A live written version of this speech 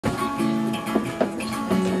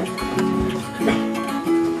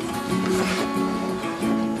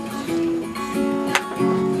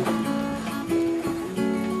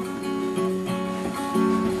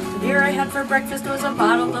breakfast was a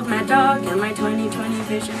bottle of Mad Dog, and my 20/20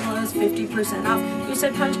 vision was 50% off. You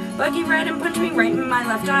said punch Buggy Red and punch me right in my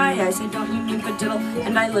left eye. I said don't you mean diddle,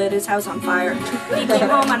 and I lit his house on fire. He came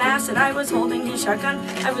home on acid, I was holding his shotgun.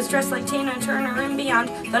 I was dressed like Tina Turner and Beyond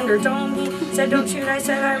Thunderdome. He said don't shoot, I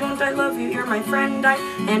said I won't, I love you, you're my friend. I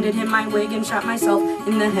handed him my wig and shot myself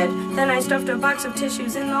in the head. Then I stuffed a box of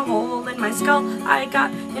tissues in the hole in my skull. I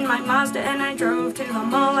got in my Mazda and I drove to the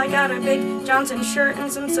mall. I got a big Johnson shirt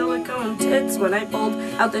and some silicone tits. When I pulled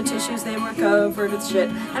out the tissues, they were covered with shit.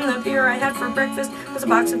 And the beer I had for breakfast was a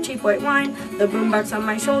box of cheap white wine. The boombox on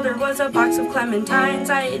my shoulder was a box of clementines.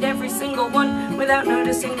 I ate every single one without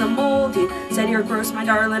noticing the mold. You said you're gross, my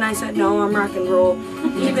darling. I said no, I'm rock and roll.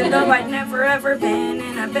 Even though I'd never ever been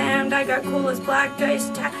in a band, I got cool as black dice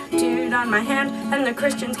tattooed on my hand. And the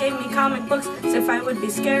Christians gave me comic books as if I would be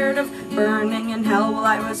scared of burning in hell. Well,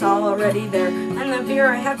 I was already there. And the beer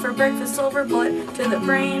I had for breakfast, silver bullet to the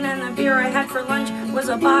brain. And the beer I had for lunch was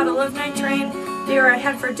a bottle of nitrate. Beer I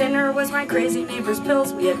had for dinner was my crazy neighbor's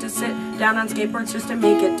pills. We had to sit down on skateboards just to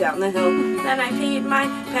make it down the hill. Then I peed my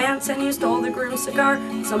pants and you stole the groom's cigar.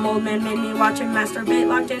 Some old man made me watch him masturbate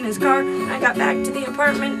locked in his car. I got back to the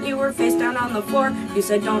apartment, you were face down on the floor. You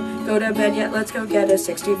said don't go to bed yet, let's go get a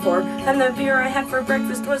 64. And the beer I had for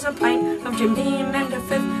breakfast was a pint of Jim Beam and a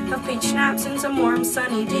fifth of peach schnapps and some warm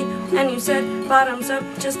sunny tea. And you said bottoms up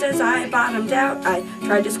just as I bottomed out. I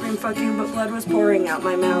tried to scream fuck you, but blood was pouring out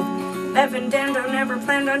my mouth. Evan Dando never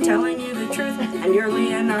planned on telling you the truth, and your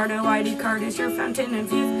Leonardo ID card is your fountain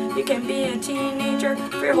of youth. You can be a teenager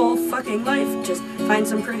for your whole fucking life. Just find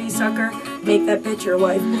some pretty sucker, make that bitch your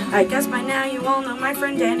wife. I guess by now you all know my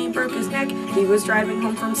friend Danny broke his neck. He was driving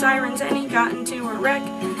home from Sirens and he got into a wreck.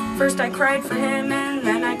 First I cried for him and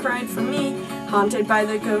then I cried for me, haunted by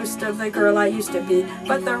the ghost of the girl I used to be.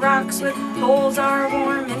 But the rocks with holes are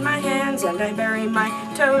warm in my hands, and I bury my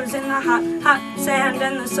toes in the hot, hot sand.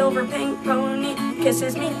 And the silver pink pony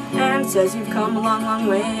kisses me and says you've come a long, long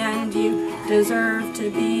way and you deserve to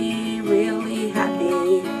be really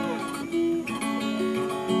happy.